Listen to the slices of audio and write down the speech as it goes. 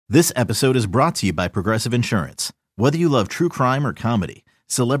This episode is brought to you by Progressive Insurance. Whether you love true crime or comedy,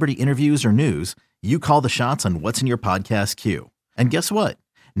 celebrity interviews or news, you call the shots on what's in your podcast queue. And guess what?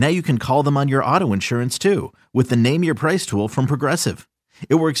 Now you can call them on your auto insurance too with the Name Your Price tool from Progressive.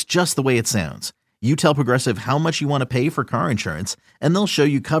 It works just the way it sounds. You tell Progressive how much you want to pay for car insurance, and they'll show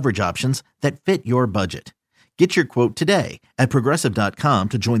you coverage options that fit your budget. Get your quote today at Progressive.com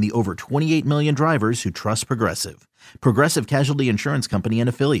to join the over 28 million drivers who trust Progressive. Progressive Casualty Insurance Company and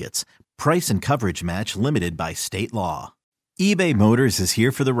Affiliates. Price and coverage match limited by state law. eBay Motors is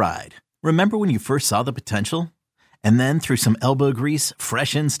here for the ride. Remember when you first saw the potential? And then through some elbow grease,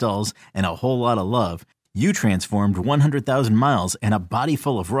 fresh installs, and a whole lot of love, you transformed 100,000 miles and a body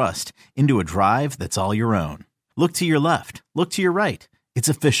full of rust into a drive that's all your own. Look to your left. Look to your right. It's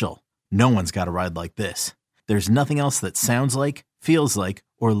official. No one's got a ride like this. There's nothing else that sounds like, feels like,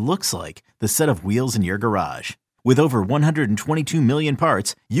 or looks like the set of wheels in your garage. With over 122 million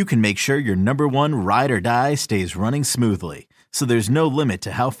parts, you can make sure your number one ride or die stays running smoothly. So there's no limit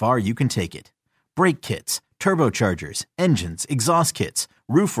to how far you can take it. Brake kits, turbochargers, engines, exhaust kits,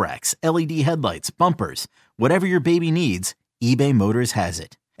 roof racks, LED headlights, bumpers, whatever your baby needs, eBay Motors has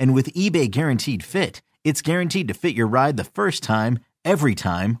it. And with eBay Guaranteed Fit, it's guaranteed to fit your ride the first time, every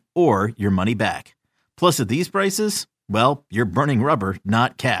time, or your money back. Plus, at these prices, well, you're burning rubber,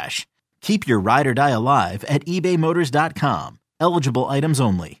 not cash. Keep your ride or die alive at ebaymotors.com. Eligible items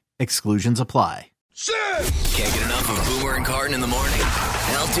only. Exclusions apply. Can't get enough of Boomer and Carton in the morning?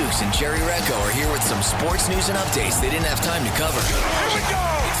 Al Dukes and Jerry Recco are here with some sports news and updates they didn't have time to cover. Here we go!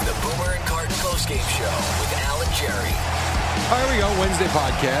 It's the Boomer and Carton postgame show with Al and Jerry. All right, here we go. Wednesday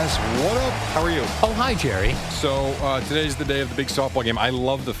podcast. What up? How are you? Oh, hi, Jerry. So today's the day of the big softball game. I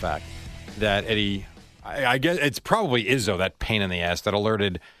love the fact that Eddie, I guess it's probably Izzo, that pain in the ass that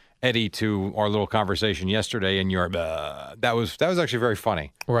alerted Eddie to our little conversation yesterday in Europe. That was actually very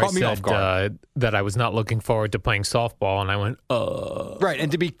funny. Where Caught I me off guard. said that I was not looking forward to playing softball, and I went, Right,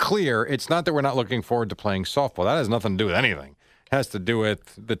 and to be clear, it's not that we're not looking forward to playing softball. That has nothing to do with anything. It has to do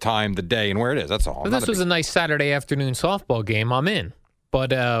with the time, the day, and where it is. That's all. But this was a nice Saturday afternoon softball game. I'm in.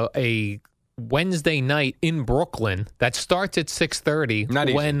 But a Wednesday night in Brooklyn that starts at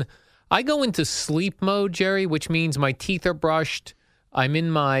 6:30 when I go into sleep mode, Jerry, which means my teeth are brushed. I'm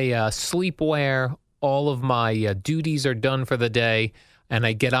in my sleepwear. All of my duties are done for the day, and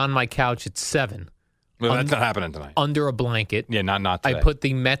I get on my couch at 7. Well, that's not happening tonight. Under a blanket. Yeah, not today. I put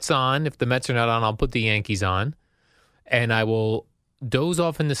the Mets on. If the Mets are not on, I'll put the Yankees on, and I will doze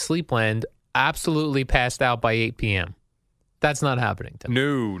off into sleepland, absolutely passed out by 8 p.m. That's not happening tonight.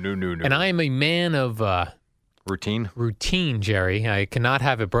 No. And I am a man of routine, Jerry. I cannot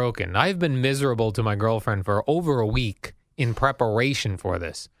have it broken. I've been miserable to my girlfriend for over a week in preparation for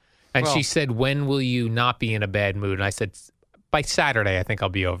this. And she said, when will you not be in a bad mood? And I said, by Saturday, I think I'll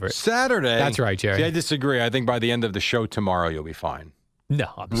be over it. Saturday? That's right, Jerry. See, I disagree. I think by the end of the show tomorrow, you'll be fine. No,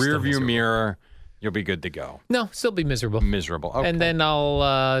 I'm still Rear view miserable. mirror, you'll be good to go. No, still be miserable. Miserable. Okay. And then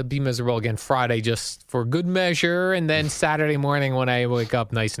I'll be miserable again Friday just for good measure. And then Saturday morning when I wake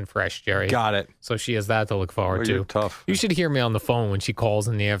up nice and fresh, Jerry. Got it. So she has that to look forward to. You're tough. You should hear me on the phone when she calls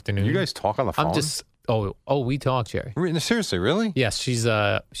in the afternoon. You guys talk on the phone? I'm just... we talk, Jerry. Seriously, really? Yes,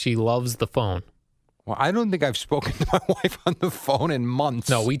 she loves the phone. Well, I don't think I've spoken to my wife on the phone in months.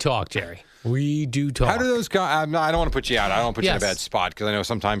 No, we talk, Jerry. We do talk. How do those go? I don't want to put you out. I don't want to put you in a Yes. bad spot because I know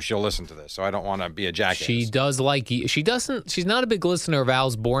sometimes she'll listen to this, so I don't want to be a jackass. She does like you. She doesn't. She's not a big listener of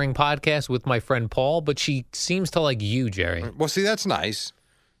Al's boring podcast with my friend Paul, but she seems to like you, Jerry. Well, see, that's nice.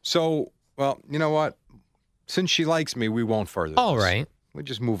 So, well, you know what? Since she likes me, we won't further All this. right. We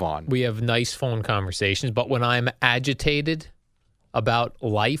just move on. We have nice phone conversations, but when I'm agitated about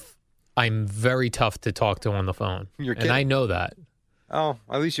life, I'm very tough to talk to on the phone. You're and kidding. I know that. Oh,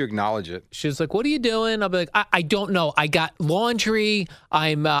 at least you acknowledge it. She's like, "What are you doing?" I'll be like, "I don't know. I got laundry.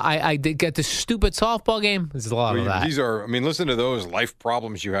 I did get this stupid softball game." There's a lot of that. These are, listen to those life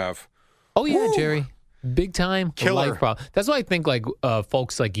problems you have. Oh yeah, Woo. Jerry, big time Killer. life problem. That's why I think like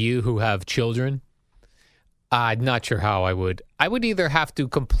folks like you who have children. I'm not sure how I would. I would either have to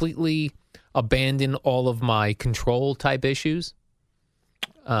completely abandon all of my control type issues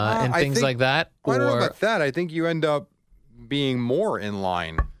and things like that, I don't know or about that. I think you end up being more in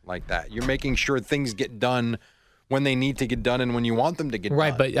line like that. You're making sure things get done when they need to get done and when you want them to get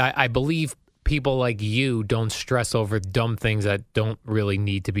right. done. But I believe people like you don't stress over dumb things that don't really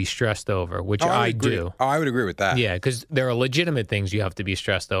need to be stressed over, which I agree. do. Oh, I would agree with that. Yeah, because there are legitimate things you have to be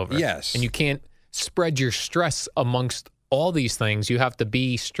stressed over. Yes. And you can't spread your stress amongst all these things. You have to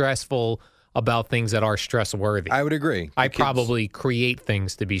be stressful about things that are stress worthy. I would agree. I Because- probably create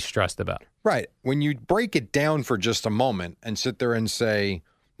things to be stressed about. Right. When you break it down for just a moment and sit there and say,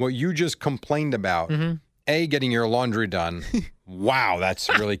 what you just complained about, getting your laundry done. Wow, that's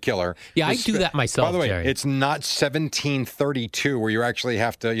really killer. Yeah, I do that myself, By the way, Jerry. it's not 1732 where you actually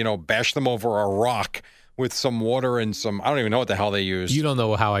have to, bash them over a rock with some water and some, I don't even know what the hell they use. You don't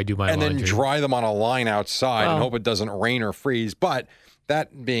know how I do my and laundry. then dry them on a line outside and Well. hope it doesn't rain or freeze. But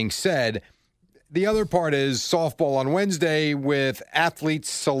that being said, the other part is softball on Wednesday with athletes,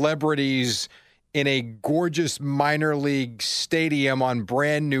 celebrities in a gorgeous minor league stadium on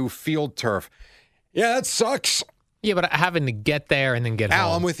brand new field turf. Yeah, that sucks. Yeah, but having to get there and then get Al,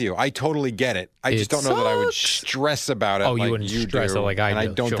 home. I'm with you. I totally get it. I just It don't know that I would sucks. stress about it. Oh, you like wouldn't you stress do. it like I and I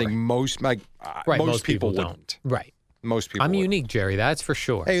do, don't sure. think most people don't. wouldn't. Right. Most people. I'm wouldn't. unique, Jerry. That's for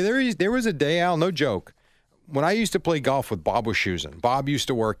sure. Hey, there was a day, Al, no joke, when I used to play golf with Bob Wischusen. Bob used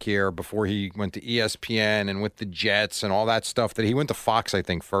to work here before he went to ESPN and with the Jets and all that stuff. That he went to Fox, I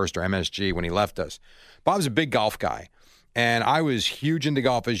think, first, or MSG when he left us. Bob's a big golf guy, and I was huge into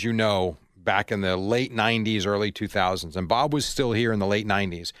golf, as you know, back in the late 90s, early 2000s. And Bob was still here in the late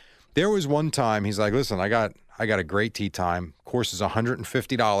 90s. There was one time he's like, listen, I got a great tee time. Course is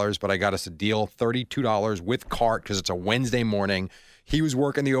 $150, but I got us a deal, $32 with cart because it's a Wednesday morning. He was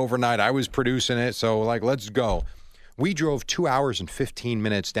working the overnight. I was producing it. So, let's go. We drove 2 hours and 15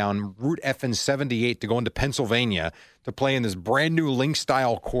 minutes down Route effing 78 to go into Pennsylvania to play in this brand new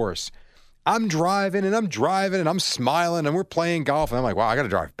link-style course. I'm driving and I'm smiling and we're playing golf. And I'm like, wow, I got to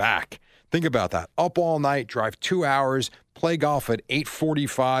drive back. Think about that. Up all night, drive 2 hours, play golf at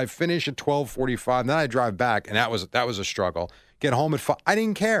 8:45, finish at 12:45. Then I drive back, and that was a struggle. Get home at 5. I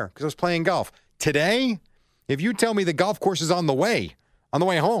didn't care because I was playing golf. Today, if you tell me the golf course is on the way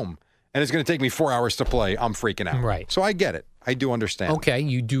home, and it's going to take me 4 hours to play, I'm freaking out. Right. So I get it. I do understand. Okay,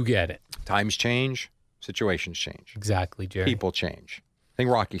 you do get it. Times change, situations change, Exactly, Jerry. people change. I think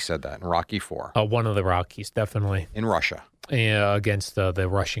Rocky said that in Rocky 4 One of the Rockies, definitely. in Russia. Against the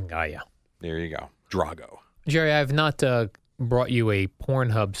Russian guy, yeah. There you go. Drago. Jerry, I've not brought you a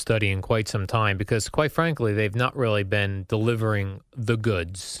Pornhub study in quite some time because, quite frankly, they've not really been delivering the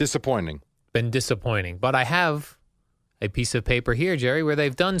goods. Disappointing. Been disappointing. But I have a piece of paper here, Jerry, where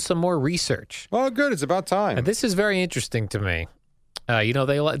they've done some more research. Oh, good. It's about time. And this is very interesting to me.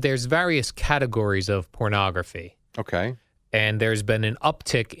 There's various categories of pornography. Okay. And there's been an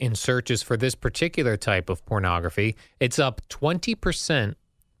uptick in searches for this particular type of pornography. It's up 20%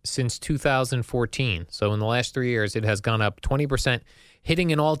 since 2014. So in the last 3 years, it has gone up 20%,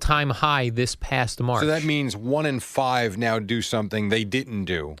 hitting an all-time high this past March. So that means 1 in 5 now do something they didn't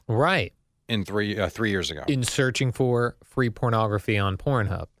do Right. in 3 years ago. In searching for free pornography on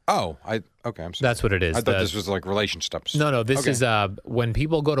Pornhub. Okay. I'm sorry. That's what it is. I thought this was like relationships. No, this Okay. is when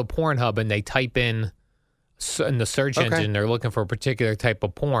people go to Pornhub and they type in the search Okay. engine, they're looking for a particular type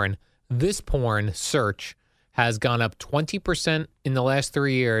of porn. This porn search has gone up 20% in the last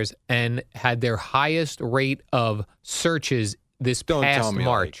 3 years and had their highest rate of searches this past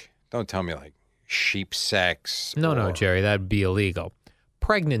March. Don't tell me like sheep sex. No, or- Jerry, that'd be illegal.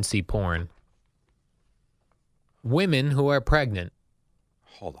 Pregnancy porn. Women who are pregnant.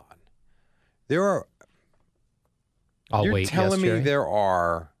 Hold on. There are. I'll You're wait. telling yes, me Jerry? there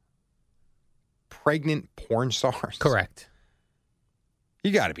are pregnant porn stars? Correct.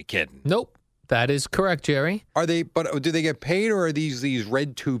 You got to be kidding. Nope. That is correct, Jerry. Are they? But do they get paid, or are these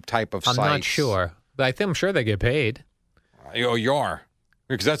red tube type of I'm sites? not sure. But I'm sure they get paid. Oh, you are,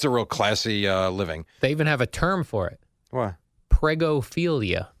 because that's a real classy living. They even have a term for it. What?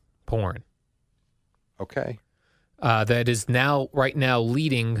 Pregophilia porn. Okay. That is right now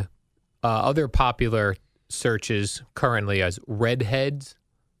leading other popular searches currently as redheads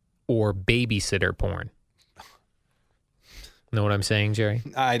or babysitter porn. Know what I'm saying, Jerry?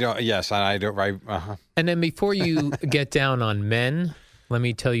 I don't. Yes, I don't. Right. And then before you get down on men, let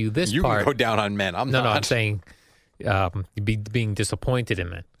me tell you this You part. can go down on men. I'm No, not. I'm saying being disappointed in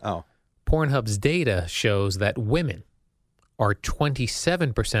men. Oh. Pornhub's data shows that women are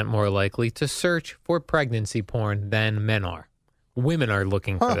 27% more likely to search for pregnancy porn than men are. Women are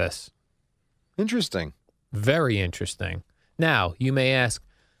looking for this. Interesting. Very interesting. Now, you may ask,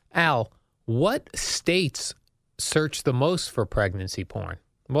 Al, what states search the most for pregnancy porn?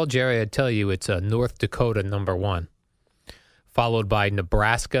 Well, Jerry, I'd tell you it's North Dakota, number 1, followed by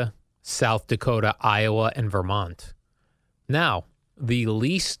Nebraska, South Dakota, Iowa, and Vermont. Now, the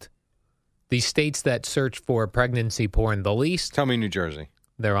states that search for pregnancy porn the least, Tell me New Jersey.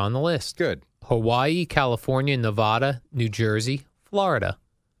 they're on the list. Good. Hawaii, California, Nevada, New Jersey, Florida.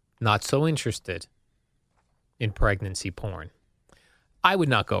 Not so interested in pregnancy porn. I would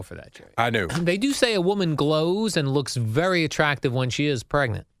not go for that, Jerry. I knew. They do say a woman glows and looks very attractive when she is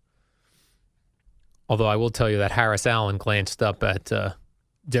pregnant. Although I will tell you that Harris Allen glanced up at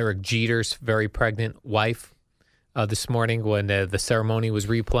Derek Jeter's very pregnant wife this morning when the ceremony was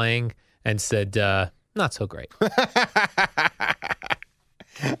replaying and said, not so great.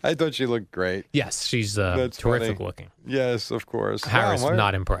 I thought she looked great. Yes, she's terrific funny. looking. Yes, of course. Harris,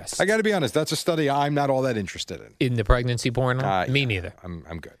 not impressed. I got to be honest. That's a study I'm not all that interested in. In the pregnancy porn? Me neither.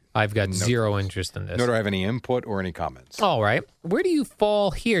 I'm good. I've got zero interest in this. Nor do I have any input or any comments. All right. Where do you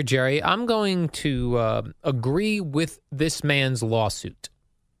fall here, Jerry? I'm going to agree with this man's lawsuit.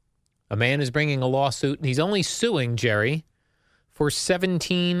 A man is bringing a lawsuit, and he's only suing, Jerry, for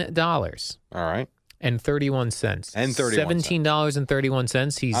 $17. All right. And 31 cents. And 31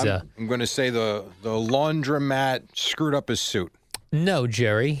 $17.31. He's I'm going to say the laundromat screwed up his suit. No,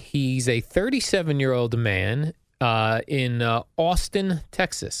 Jerry. He's a 37-year-old man in Austin,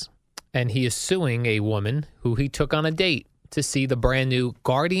 Texas. And he is suing a woman who he took on a date to see the brand new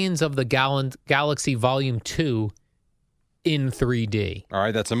Guardians of the Galaxy Volume 2 in 3D. All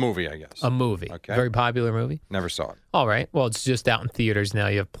right, that's a movie, I guess. A movie. Okay. Very popular movie. Never saw it. All right. Well, it's just out in theaters now.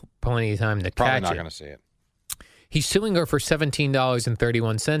 You have plenty of time to catch it. Probably not going to see it. He's suing her for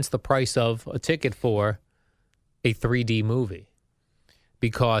 $17.31, the price of a ticket for a 3D movie,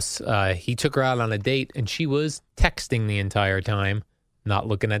 because he took her out on a date and she was texting the entire time, not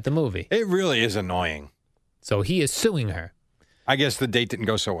looking at the movie. It really is annoying. So he is suing her. I guess the date didn't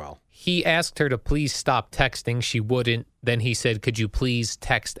go so well. He asked her to please stop texting. She wouldn't. Then he said, could you please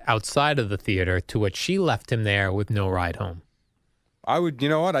text outside of the theater, to which she left him there with no ride home. I would, you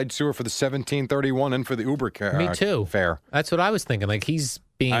know what? I'd sue her for the $17.31 and for the Uber Me too. fare. That's what I was thinking. Like, he's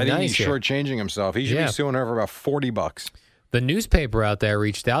being nice. I think he's here. shortchanging himself. He should be suing her for about $40. The newspaper out there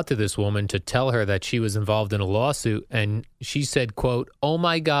reached out to this woman to tell her that she was involved in a lawsuit, and she said, quote, "Oh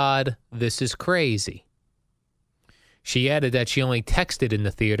my God, this is crazy." She added that she only texted in the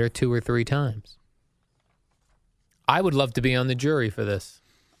theater 2 or 3 times. I would love to be on the jury for this.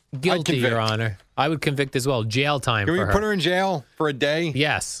 Guilty, Your Honor. I would convict as well. Jail time for her. Can we put her in jail for a day?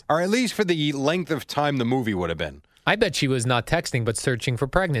 Yes. Or at least for the length of time the movie would have been. I bet she was not texting, but searching for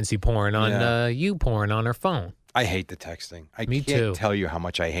pregnancy porn on YouPorn on her phone. I hate the texting. I Me can't too. tell you how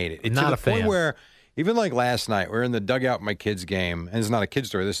much I hate it. It's Not to a the point fan. where, even like last night, we were in the dugout at my kid's game, and it's not a kid's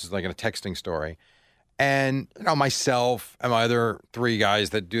story. This is like a texting story. And myself and my other 3 guys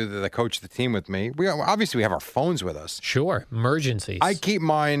that coach the team with me, we have our phones with us. Sure, emergencies. I keep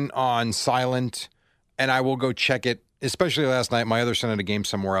mine on silent, and I will go check it. Especially last night, my other son had a game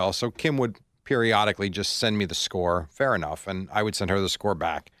somewhere else, so Kim would periodically just send me the score. Fair enough, and I would send her the score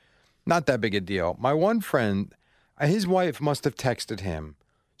back. Not that big a deal. My one friend, his wife must have texted him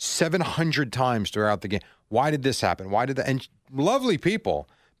 700 times throughout the game. Why did this happen? Why did that? And lovely people,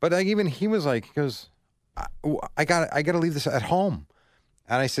 but even he was like, he goes, I got to leave this at home.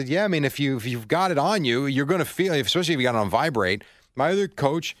 And I said, yeah, I mean, if you've got it on you, you're going to feel, especially if you got it on vibrate. My other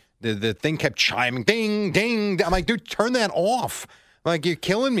coach, the thing kept chiming, ding, ding. I'm like, dude, turn that off. I'm like, you're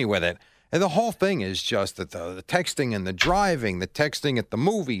killing me with it. And the whole thing is just that the texting and the driving, the texting at the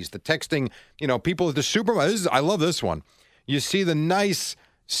movies, the texting, people at the supermarket. I love this one. You see the nice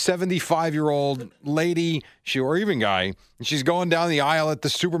 75-year-old lady, or even guy, and she's going down the aisle at the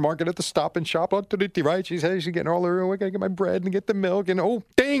supermarket at the Stop and Shop, right? She's getting all her, I gotta get my bread and get the milk, and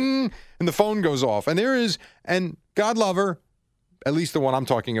ding, and the phone goes off. And God love her, at least the one I'm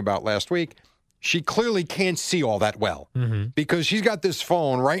talking about last week, she clearly can't see all that well because she's got this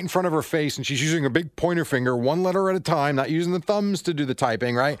phone right in front of her face, and she's using a big pointer finger, 1 letter at a time, not using the thumbs to do the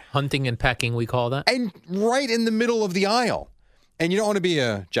typing, right? Hunting and pecking, we call that. And right in the middle of the aisle. And you don't want to be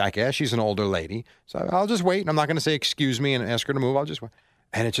a jackass. She's an older lady. So I'll just wait. And I'm not going to say excuse me and ask her to move. I'll just wait.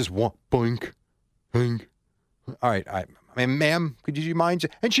 And it's just boink, boink. All right. Ma'am, could you mind?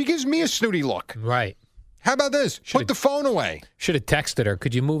 And she gives me a snooty look. Right. How about this? Put the phone away. Should have texted her.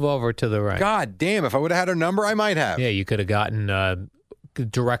 Could you move over to the right? God damn. If I would have had her number, I might have. Yeah, you could have gotten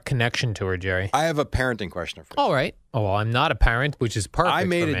direct connection to her, Jerry. I have a parenting question for you. All right. Oh, well, I'm not a parent, which is perfect. I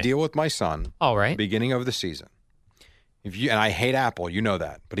made for me. a deal with my son. All right. Beginning of the season. And I hate Apple, you know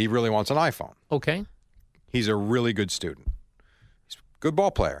that, but he really wants an iPhone. Okay. He's a really good student. He's a good ball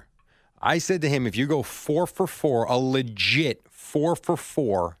player. I said to him, if you go 4 for 4, a legit 4 for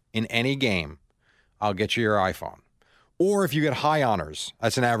 4 in any game, I'll get you your iPhone. Or if you get high honors,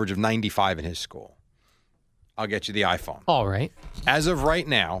 that's an average of 95 in his school, I'll get you the iPhone. All right. As of right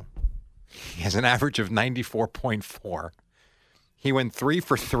now, he has an average of 94.4. He went 3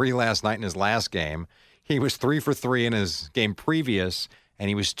 for 3 last night in his last game. He was 3 for 3 in his game previous, and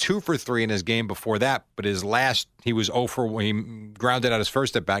he was 2 for 3 in his game before that. But he was 0 for 1. He grounded out his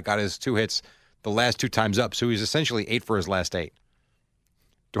first at bat, got his 2 hits the last 2 times up. So he's essentially 8 for his last 8.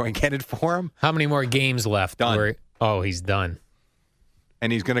 Do I get it for him? How many more games left? Done. He's done.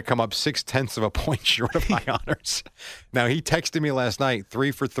 and he's going to come up 0.6 of a point short of high honors. Now, he texted me last night,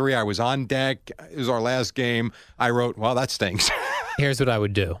 3 for 3. I was on deck. It was our last game. I wrote, well, that stinks. Here's what I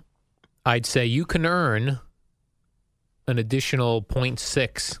would do. I'd say you can earn an additional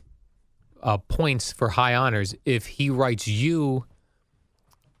 0.6 points for high honors if he writes you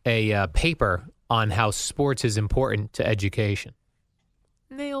a paper on how sports is important to education.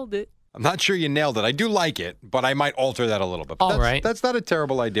 Nailed it. I'm not sure you nailed it. I do like it, but I might alter that a little bit. But All right. That's not a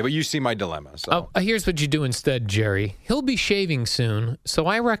terrible idea, but you see my dilemma. So. Here's what you do instead, Jerry. He'll be shaving soon, so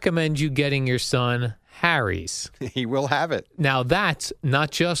I recommend you getting your son Harry's. He will have it. Now, that's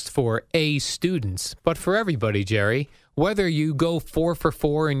not just for A students, but for everybody, Jerry. Whether you go 4 for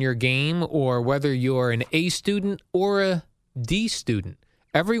 4 in your game or whether you're an A student or a D student,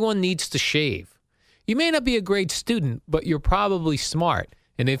 everyone needs to shave. You may not be a great student, but you're probably smart.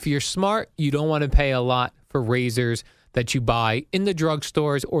 And if you're smart, you don't want to pay a lot for razors that you buy in the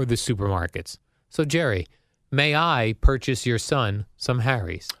drugstores or the supermarkets. So, Jerry, may I purchase your son some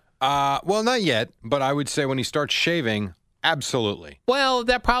Harry's? Well, not yet, but I would say when he starts shaving, absolutely. Well,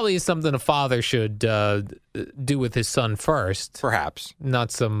 that probably is something a father should do with his son first. Perhaps.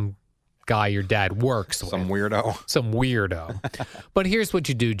 Not some guy your dad works with. Some weirdo. Some weirdo. But here's what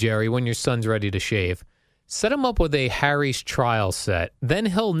you do, Jerry, when your son's ready to shave. Set him up with a Harry's trial set. Then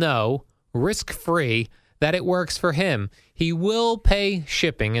he'll know, risk-free, that it works for him. He will pay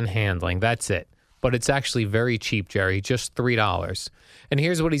shipping and handling. That's it. But it's actually very cheap, Jerry, just $3. And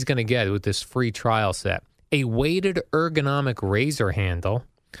here's what he's going to get with this free trial set. A weighted ergonomic razor handle,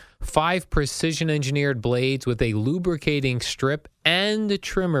 5 precision-engineered blades with a lubricating strip and a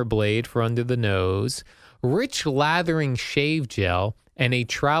trimmer blade for under the nose, rich lathering shave gel, and a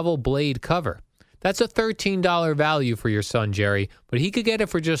travel blade cover. That's a $13 value for your son, Jerry, but he could get it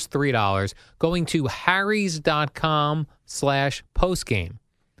for just $3 going to harrys.com/postgame.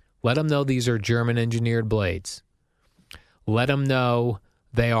 Let him know these are German-engineered blades. Let him know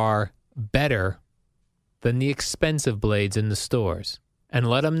they are better than the expensive blades in the stores. And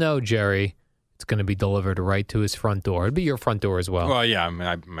let him know, Jerry, it's going to be delivered right to his front door. It'll be your front door as well. Well, yeah, I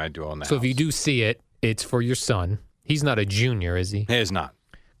mean, I do own that. So if you do see it, it's for your son. He's not a junior, is he? He is not.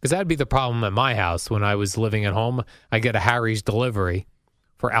 Because that'd be the problem at my house when I was living at home. I get a Harry's delivery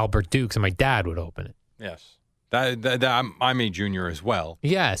for Albert Dukes, and my dad would open it. Yes. I'm a junior as well.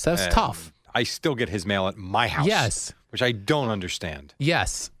 Yes, that's tough. I still get his mail at my house. Yes. Which I don't understand.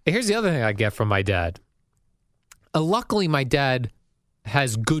 Yes. Here's the other thing I get from my dad. Luckily, my dad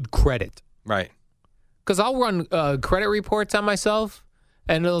has good credit. Right. Because I'll run credit reports on myself,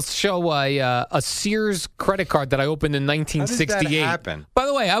 and it'll show a Sears credit card that I opened in 1968. How does that happen? By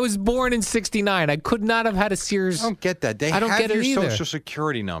the way, I was born in 69. I could not have had a Sears. I don't get that. I don't have get your it either. Social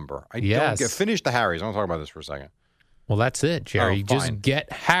Security number. I Yes. don't get. Finish the Harry's. I want to talk about this for a second. Well, that's it, Jerry. Oh, fine. Just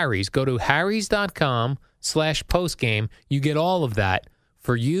get Harry's. Go to harrys.com/postgame. You get all of that.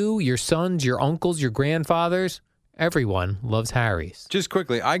 For you, your sons, your uncles, your grandfathers, everyone loves Harry's. Just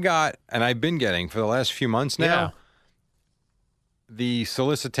quickly, I got, and I've been getting for the last few months now, the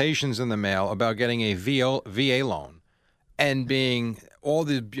solicitations in the mail about getting a VA loan and being all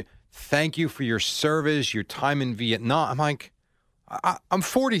the thank you for your service, your time in Vietnam. I'm like, I'm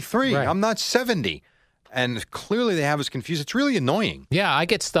 43. Right. I'm not 70. And clearly they have us confused. It's really annoying. Yeah, I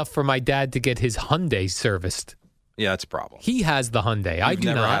get stuff for my dad to get his Hyundai serviced. Yeah, that's a problem. He has the Hyundai. I do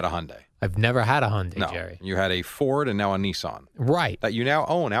never not. had a Hyundai. I've never had a Hyundai, No, Jerry. you had a Ford and now a Nissan Right. that you now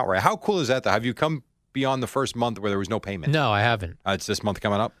own outright. How cool is that? Though? Have you come beyond the first month where there was no payment? No, I haven't. It's this month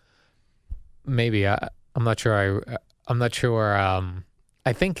coming up. Maybe. I'm not sure. I'm not sure.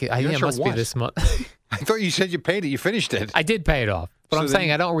 I think it sure must be what? this month. I thought you said you paid it. You finished it. I did pay it off. But So I'm then-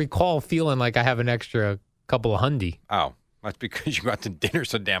 saying I don't recall feeling like I have an extra couple of Hyundai. Oh, that's because you got to dinner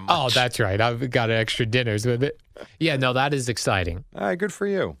so damn much. Oh, that's right. I've got extra dinners with it. Yeah, no, that is exciting. All right, good for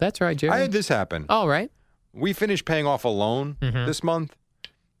you. That's right, Jerry. I had this happen. All right. We finished paying off a loan this month,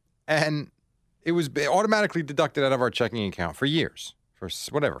 and it was automatically deducted out of our checking account for years, for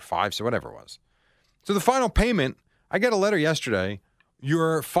whatever, 5, so whatever it was. So the final payment, I got a letter yesterday,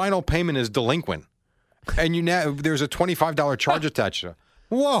 your final payment is delinquent, and there's a $25 charge attached to it.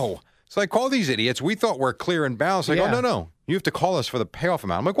 Whoa. So I call these idiots. We thought we're clear and balanced. Like, Yeah. oh, no. You have to call us for the payoff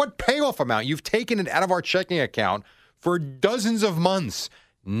amount. I'm like, what payoff amount? You've taken it out of our checking account for dozens of months.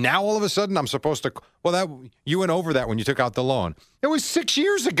 Now, all of a sudden, I'm supposed to... Well, you went over that when you took out the loan. It was 6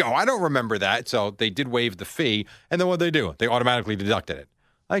 years ago. I don't remember that. So they did waive the fee. And then what did they do? They automatically deducted it.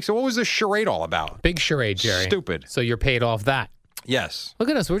 Like, so what was this charade all about? Big charade, Jerry. Stupid. So you're paid off that. Yes. Look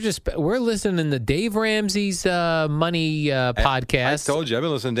at us. We're listening to Dave Ramsey's money podcast. I told you, I've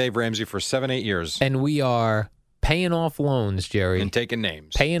been listening to Dave Ramsey for 7-8 years. And we are paying off loans, Jerry. And taking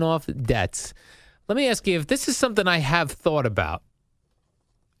names. Paying off debts. Let me ask you if this is something I have thought about.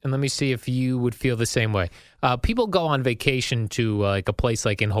 And let me see if you would feel the same way. People go on vacation to like a place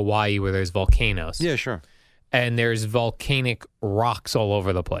like in Hawaii where there's volcanoes. Yeah, sure. And there's volcanic rocks all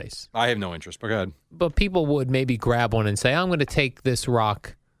over the place. I have no interest, but go ahead. But people would maybe grab one and say, I'm going to take this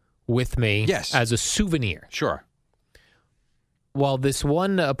rock with me as a souvenir. Sure. Well, this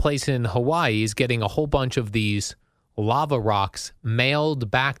one place in Hawaii is getting a whole bunch of these lava rocks mailed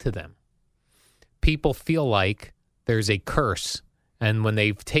back to them. People feel like there's a curse. And when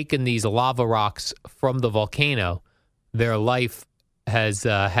they've taken these lava rocks from the volcano, their life has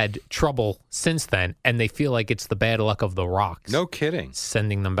had trouble since then, and they feel like it's the bad luck of the rocks. No kidding.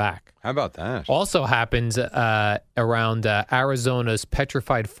 Sending them back. How about that? Also happens around Arizona's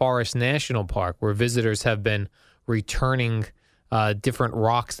Petrified Forest National Park, where visitors have been returning different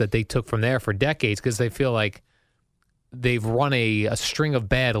rocks that they took from there for decades because they feel like they've run a string of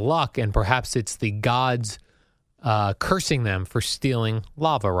bad luck, and perhaps it's the gods cursing them for stealing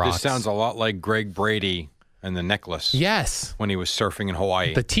lava rocks. This sounds a lot like Greg Brady and the necklace. Yes. When he was surfing in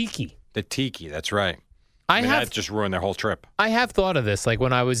Hawaii. The tiki. The tiki, that's right. That just ruined their whole trip. I have thought of this. Like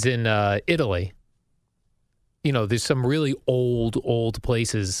when I was in Italy, there's some really old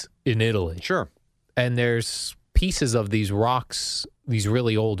places in Italy. Sure. And there's pieces of these rocks, these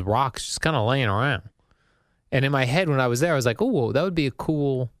really old rocks, just kind of laying around. And in my head when I was there, I was like, oh, that would be a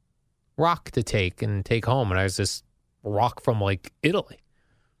cool rock to take home. And I was this rock from like Italy.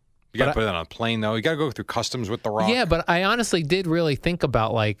 You got to put it on a plane, though. You got to go through customs with the rock. Yeah, but I honestly did really think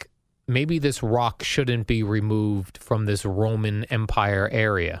about, like, maybe this rock shouldn't be removed from this Roman Empire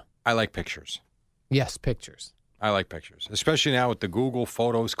area. I like pictures. Yes, pictures. I like pictures, especially now with the Google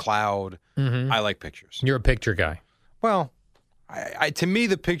Photos cloud. Mm-hmm. I like pictures. You're a picture guy. Well, to me,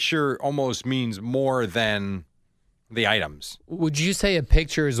 the picture almost means more than the items. Would you say a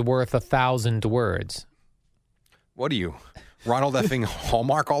picture is worth 1,000 words? What are you? Ronald effing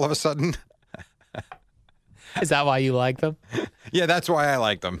Hallmark all of a sudden? Is that why you like them? Yeah, that's why I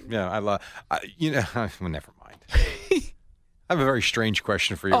like them. Yeah, I love. Well, never mind. I have a very strange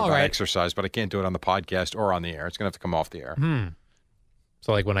question for you about exercise, but I can't do it on the podcast or on the air. It's going to have to come off the air.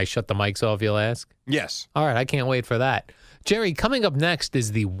 So, like when I shut the mics off, you'll ask? Yes. All right, I can't wait for that. Jerry, coming up next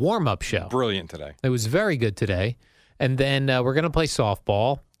is the warm-up show. Brilliant today. It was very good today. And then we're going to play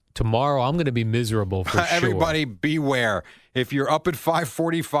softball. Tomorrow, I'm going to be miserable for sure. Everybody, beware. If you're up at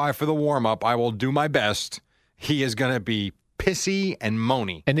 5:45 for the warm-up, I will do my best. He is going to be pissy and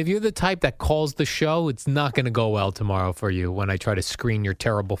moany. And if you're the type that calls the show, it's not going to go well tomorrow for you when I try to screen your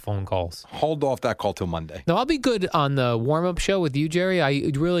terrible phone calls. Hold off that call till Monday. No, I'll be good on the warm-up show with you, Jerry.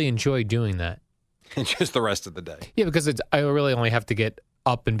 I really enjoy doing that. And just the rest of the day. Yeah, because I really only have to get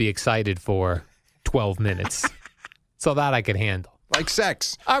up and be excited for 12 minutes. So that I could handle. Like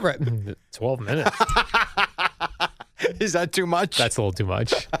sex. All right. 12 minutes. Is that too much? That's a little too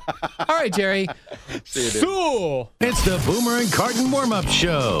much. All right, Jerry. See you, dude. It's the Boomer and Carton warm-up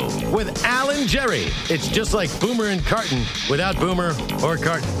show with Al and Jerry. It's just like Boomer and Carton without Boomer or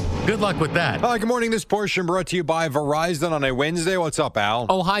Carton. Good luck with that. Good morning. This portion brought to you by Verizon on a Wednesday. What's up, Al?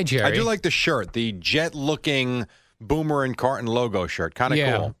 Oh, hi, Jerry. I do like the shirt, the jet-looking Boomer and Carton logo shirt. Kind of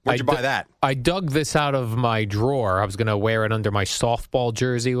cool. Where'd you buy that? I dug this out of my drawer. I was going to wear it under my softball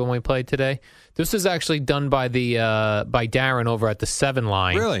jersey when we played today. This is actually done by by Darren over at the 7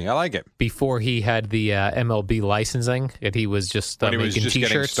 Line. Really? I like it. Before he had the MLB licensing, and he was just when he was making just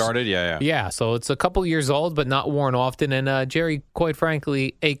T-shirts. Getting started. Yeah. Yeah, so it's a couple years old, but not worn often. And Jerry, quite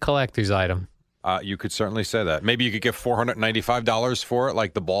frankly, a collector's item. You could certainly say that. Maybe you could get $495 for it,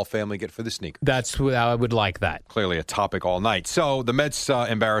 like the Ball family get for the sneaker. That's what I would like that. Clearly a topic all night. So the Mets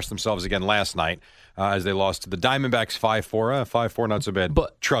embarrassed themselves again last night as they lost to the Diamondbacks 5-4. 5-4, not so bad.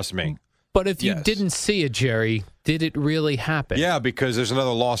 But trust me. But if you didn't see it, Jerry, did it really happen? Yeah, because there's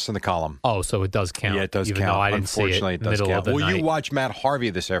another loss in the column. Oh, so it does count. Yeah, it does even count. Though I didn't Unfortunately, see it, it does count. Will you watch Matt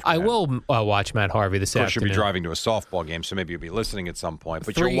Harvey this afternoon? I will watch Matt Harvey this afternoon. Of course, you'll be driving to a softball game, so maybe you'll be listening at some point.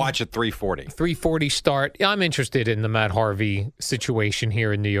 But you'll watch at 3:40. 3:40 start. Yeah, I'm interested in the Matt Harvey situation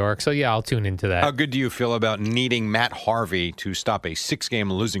here in New York. So, yeah, I'll tune into that. How good do you feel about needing Matt Harvey to stop a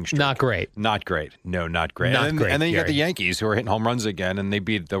 6-game losing streak? Not great. Not great. No, not great. Not great, and then you got Jerry. the Yankees, who are hitting home runs again, and they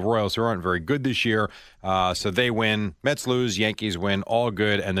beat the Royals, who aren't very good this year. So they win. Mets lose. Yankees win. All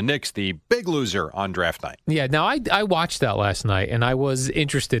good. And the Knicks, the big loser on draft night. Yeah, now I watched that last night, and I was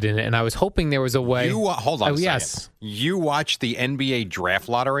interested in it, and I was hoping there was a way. Hold on a second. Yes. You watched the NBA draft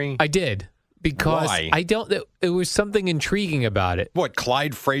lottery? I did. Because Why? it was something intriguing about it. What,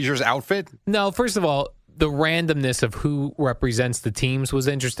 Clyde Frazier's outfit? No, first of all, the randomness of who represents the teams was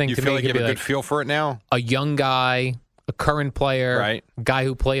interesting You to feel me. like you have a good feel for it now? A young guy, a current player, Right. a guy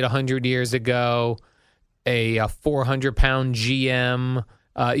who played 100 years ago, a 400-pound GM.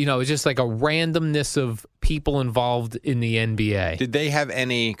 It's just like a randomness of people involved in the NBA. Did they have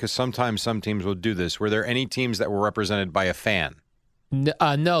any, because sometimes some teams will do this, were there any teams that were represented by a fan?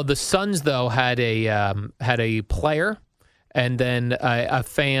 No, the Suns, though, had a player and then a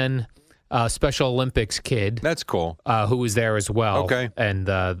fan, Special Olympics kid. That's cool. Who was there as well. Okay. And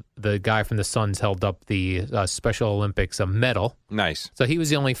the guy from the Suns held up the Special Olympics medal. Nice. So he was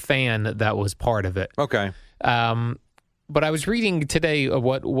the only fan that was part of it. Okay. But I was reading today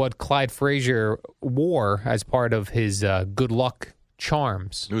what Clyde Frazier wore as part of his good luck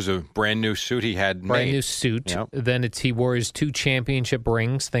charms. It was a brand new suit he had Brand made. new suit. Yep. Then he wore his 2 championship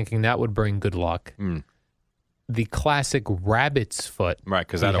rings, thinking that would bring good luck. The classic rabbit's foot. Right,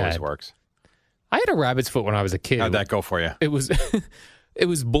 because he that always had. works. I had a rabbit's foot when I was a kid. How'd that go for you? It was it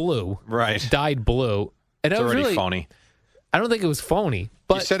was blue. Right. Dyed blue. And It's I was already really phony. I don't think it was phony. You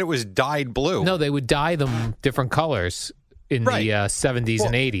But said it was dyed blue. no, they would dye them different colors in Right. the 70s Well,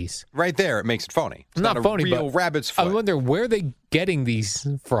 and 80s. Right there, it makes it phony. It's Not a phony, real but rabbit's foot. I wonder where they getting these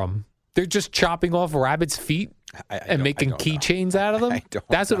from. They're just chopping off rabbits' feet and making keychains out of them? I don't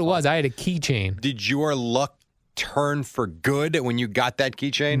That's what it was. I had a keychain. Did your luck turn for good when you got that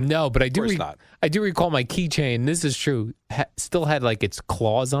keychain? No, but I do. Of course not. I do recall my keychain. This is true. Still had like its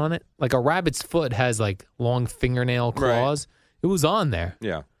claws on it. Like a rabbit's foot has like long fingernail claws. It was on there.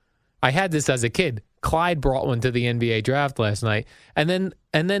 Yeah. I had this as a kid. Clyde brought one to the NBA draft last night, and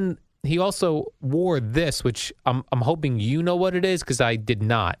then he also wore this, which I'm hoping you know what it is because I did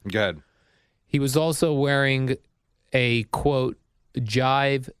not. Good. He was also wearing a quote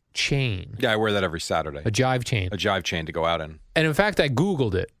jive chain. Yeah, I wear that every Saturday. A jive chain. A jive chain to go out in. And in fact, I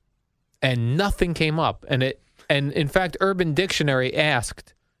Googled it, and nothing came up. And in fact, Urban Dictionary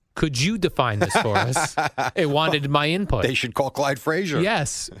asked, "Could you define this for us?" It wanted my input. They should call Clyde Frazier.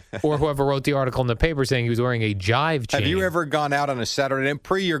 Yes, or whoever wrote the article in the paper saying he was wearing a jive chain. Have you ever gone out on a Saturday night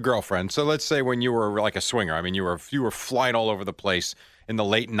pre your girlfriend? So let's say when you were like a swinger. I mean, you were flying all over the place in the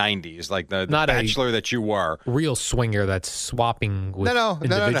late 90s, like the bachelor that you were. Real swinger that's swapping with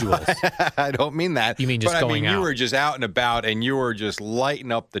individuals? No. I don't mean that. You mean just going out? You were just out and about, and you were just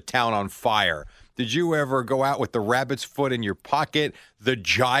lighting up the town on fire. Did you ever go out with the rabbit's foot in your pocket, the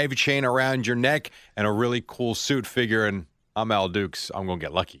jive chain around your neck, and a really cool suit figuring, I'm Al Dukes, I'm going to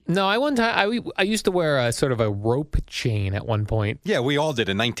get lucky? No, I used to wear a sort of a rope chain at one point. Yeah, we all did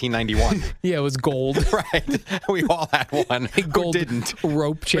in 1991. Yeah, it was gold. Right. We all had one. A gold Who didn't?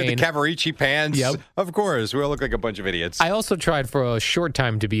 rope chain. With the Cavarici pants. Yep. Of course. We all look like a bunch of idiots. I also tried for a short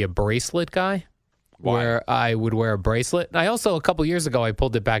time to be a bracelet guy. Why? Where I would wear a bracelet. I also, a couple years ago, I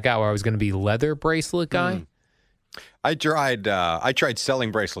pulled it back out where I was going to be leather bracelet guy. I tried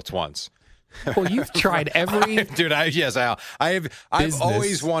selling bracelets once. Well, you've tried every... Dude, I've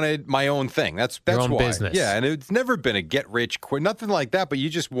always wanted my own thing. That's Your own why. business. Yeah, and it's never been a get rich quick, nothing like that, but you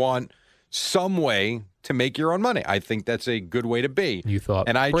just want some way to make your own money. I think that's a good way to be. You thought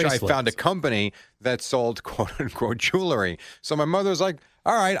And I bracelets. found a company that sold quote unquote jewelry. So my mother was like,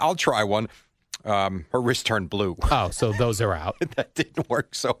 all right, I'll try one. Her wrist turned blue. Oh, so those are out. That didn't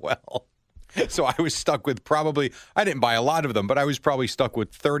work so well. So I was stuck with I didn't buy a lot of them, but I was probably stuck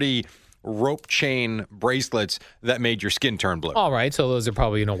with 30 rope chain bracelets that made your skin turn blue. All right, so those are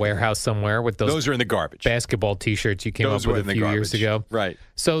probably in a warehouse somewhere with those are in the garbage. basketball T-shirts you came Those up were with in a the few years garbage. ago. Right.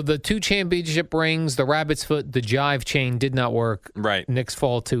 So the 2 championship rings, the rabbit's foot, the jive chain did not work. Right. Knicks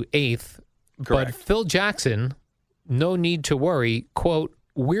fall to 8th. But Correct. Phil Jackson, no need to worry, quote,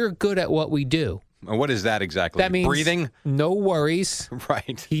 "We're good at what we do." And what is that exactly? That means breathing? no worries.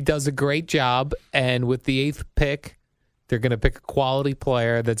 Right. He does a great job. And with the 8th pick, they're going to pick a quality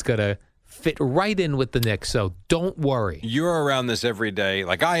player that's going to fit right in with the Knicks. So don't worry. You're around this every day,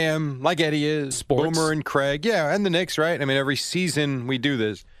 like I am, like Eddie is, Sports. Boomer and Craig. Yeah, and the Knicks, right? I mean, every season we do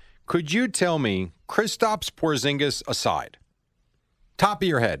this. Could you tell me, Kristaps Porzingis aside, top of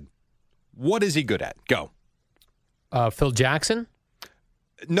your head, what is he good at? Go. Phil Jackson?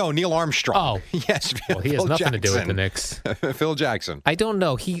 No, Neil Armstrong. Oh. Yes. Well, he has Phil nothing to do with the Jackson. Knicks. Phil Jackson. I don't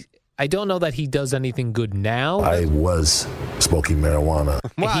know. I don't know that he does anything good now. I was smoking marijuana.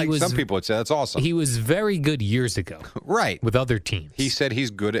 Well, some people would say that's awesome. He was very good years ago Right. with other teams. He said he's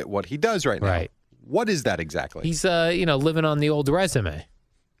good at what he does right now. Right. What is that exactly? He's living on the old resume.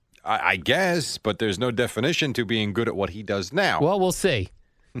 I guess, but there's no definition to being good at what he does now. Well, we'll see.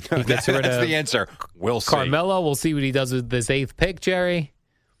 He gets rid That's of the answer. We'll see. Carmelo. We'll see what he does with this 8th pick, Jerry.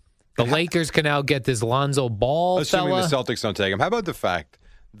 The Lakers can now get this Lonzo Ball Assuming fella. the Celtics don't take him. How about the fact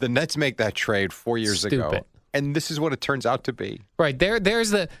The Nets make that trade 4 years ago, and this is what it turns out to be. Right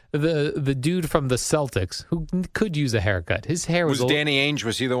there's the dude from the Celtics who could use a haircut. His hair was Danny Ainge.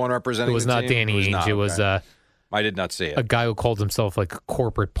 Was he the one representing? It was the not team? Danny Ainge. It was I did not see it. A guy who called himself like a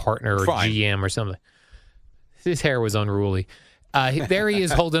corporate partner or GM or something. His hair was unruly. There he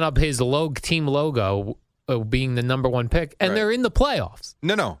is holding up his team logo, being the number one pick, and they're in the playoffs.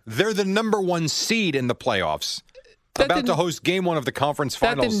 No, they're the number one seed in the playoffs. About to host game one of the conference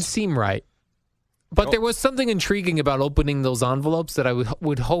finals. That didn't seem right. But there was something intriguing about opening those envelopes that I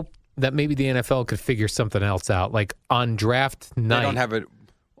would hope that maybe the NFL could figure something else out. Like on draft night. They don't have it.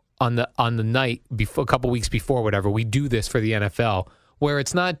 On the night before, a couple weeks before, whatever, we do this for the NFL, where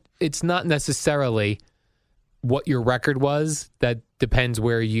it's not necessarily what your record was. That depends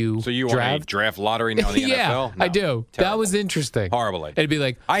where you. So you draft. want a draft lottery now in the yeah, NFL? No, I do. terrible. That was interesting. Horrible idea. It'd be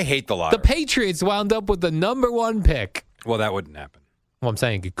like I hate the lottery. The Patriots wound up with the number one pick. Well, that wouldn't happen. Well, I'm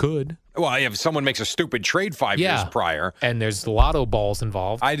saying it could. Well, if someone makes a stupid trade 5 years prior, and there's lotto balls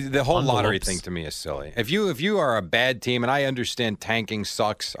involved. The whole lottery thing to me is silly. If you are a bad team, and I understand tanking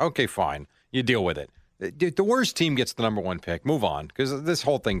sucks, okay, fine, you deal with it. The worst team gets the number one pick. Move on, because this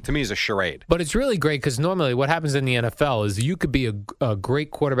whole thing to me is a charade. But it's really great because normally what happens in the NFL is you could be a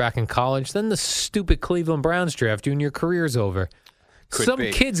great quarterback in college, then the stupid Cleveland Browns draft you, and your career's over. Some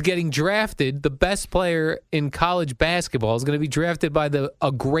kid's getting drafted. The best player in college basketball is going to be drafted by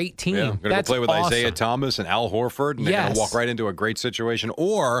a great team. Yeah, going to play with awesome. Isaiah Thomas and Al Horford, and they're going to walk right into a great situation.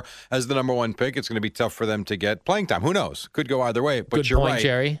 Or as the number one pick, it's going to be tough for them to get playing time. Who knows? Could go either way. But you're right,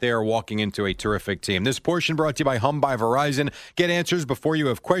 Jerry. They are walking into a terrific team. This portion brought to you by Hum by Verizon. Get answers before you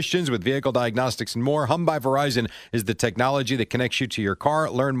have questions with vehicle diagnostics and more. Hum by Verizon is the technology that connects you to your car.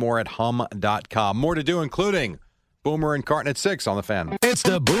 Learn more at hum.com. More to do, including Boomer and Carton at 6 on the Fan. It's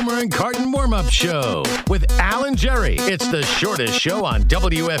the Boomer and Carton warm-up show with Al and Jerry. It's the shortest show on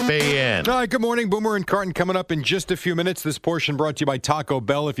WFAN. All right, good morning. Boomer and Carton coming up in just a few minutes. This portion brought to you by Taco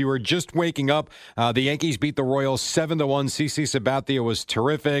Bell. If you were just waking up, the Yankees beat the Royals 7-1. CC Sabathia was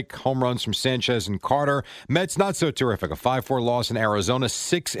terrific. Home runs from Sanchez and Carter. Mets not so terrific. A 5-4 loss in Arizona,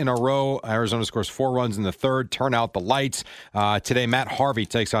 6 in a row. Arizona scores 4 runs in the third. Turn out the lights. Today, Matt Harvey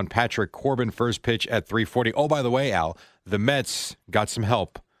takes on Patrick Corbin. First pitch at 3:40. Oh, by the way, Al, the Mets got some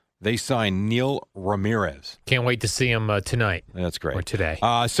help. They signed Neil Ramirez. Can't wait to see him tonight. That's great. Or today.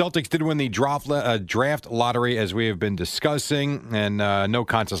 Celtics did win the draft lottery, as we have been discussing, and no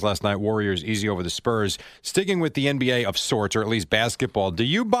contest last night. Warriors easy over the Spurs. Sticking with the NBA of sorts, or at least basketball, do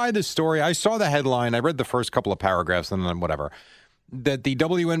you buy the story? I saw the headline. I read the first couple of paragraphs, and then whatever. That the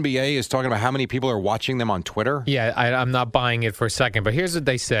WNBA is talking about how many people are watching them on Twitter? Yeah, I'm not buying it for a second, but here's what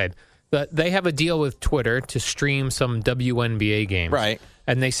they said. They have a deal with Twitter to stream some WNBA games. Right.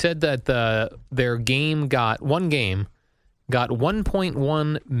 And they said that their game got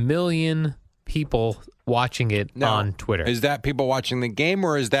 1.1 million people watching it on Twitter. Is that people watching the game,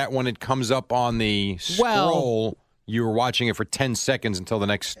 or is that when it comes up on the scroll, you were watching it for 10 seconds until the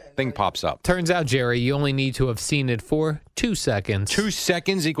next thing pops up? Turns out, Jerry, you only need to have seen it for 2 seconds. 2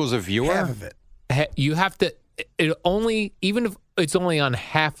 seconds equals a viewer? Half of it. You have to... even if it's only on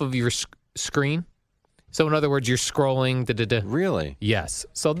half of your screen. So in other words, you're scrolling. Really? Yes.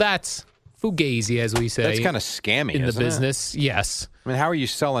 So that's fugazi, as we say. That's kind of scammy, in the isn't business. It? Yes. I mean, how are you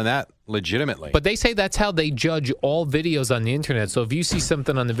selling that legitimately? But they say that's how they judge all videos on the internet. So if you see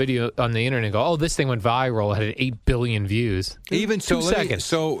something on the video on the internet, and go, "Oh, this thing went viral. It had 8 billion views." Even 2 seconds.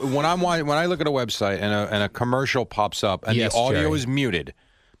 So when I look at a website and a commercial pops up and the audio is muted,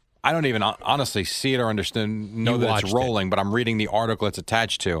 I don't even honestly see it or know that it's rolling, but I'm reading the article it's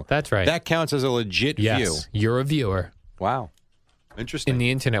attached to. That's right. That counts as a legit view. Yes, you're a viewer. Wow. Interesting. In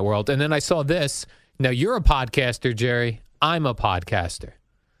the internet world. And then I saw this. Now, you're a podcaster, Jerry. I'm a podcaster.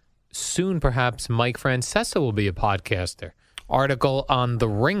 Soon, perhaps, Mike Francesa will be a podcaster. Article on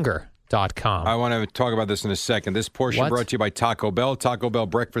TheRinger.com. I want to talk about this in a second. This portion brought to you by Taco Bell. Taco Bell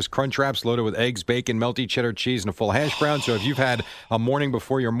breakfast crunch wraps loaded with eggs, bacon, melty cheddar cheese, and a full hash brown. So if you've had a morning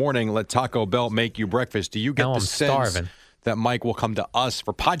before your morning, let Taco Bell make you breakfast. Do you get the sense that Mike will come to us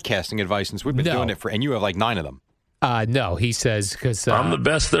for podcasting advice since we've been doing it and you have like 9 of them? No, he says, because I'm the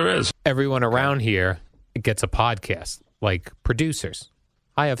best there is. Everyone around here gets a podcast, like producers.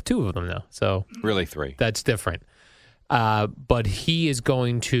 I have 2 of them now, so really 3. That's different. But he is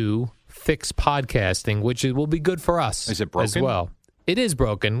going to fix podcasting, which will be good for us. Is it broken? As well? It is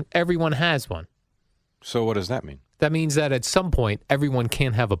broken. Everyone has one. So what does that mean? That means that at some point, everyone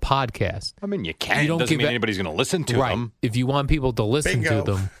can have a podcast. I mean, you can. It doesn't mean anybody's going to listen to them. If you want people to listen to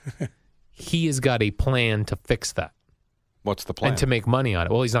them, he has got a plan to fix that. What's the plan? And to make money on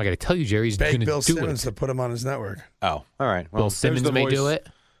it. Well, he's not going to tell you, Jerry. He's going to do Bill Simmons it. to put him on his network. Oh, all right. Well, Bill Simmons may do it.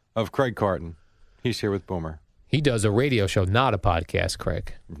 of Craig Carton. He's here with Boomer. He does a radio show, not a podcast,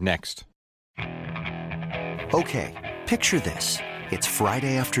 Craig. Next. Okay, picture this. It's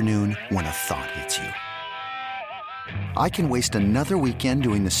Friday afternoon when a thought hits you. I can waste another weekend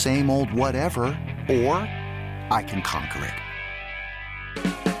doing the same old whatever, or I can conquer it.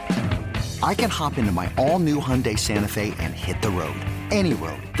 I can hop into my all-new Hyundai Santa Fe and hit the road. Any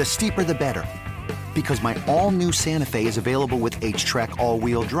road. The steeper, the better. Because my all-new Santa Fe is available with H-Track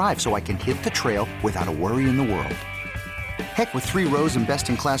all-wheel drive, so I can hit the trail without a worry in the world. Heck, with 3 rows and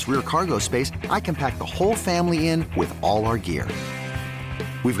best-in-class rear cargo space, I can pack the whole family in with all our gear.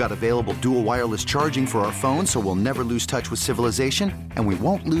 We've got available dual wireless charging for our phones, so we'll never lose touch with civilization, and we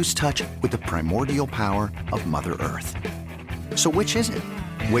won't lose touch with the primordial power of Mother Earth. So which is it?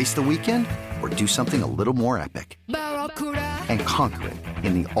 Waste the weekend or do something a little more epic? And conquer it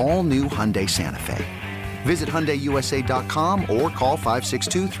in the all-new Hyundai Santa Fe. Visit HyundaiUSA.com or call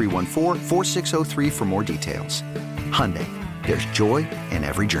 562-314-4603 for more details. Hyundai, there's joy in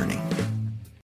every journey.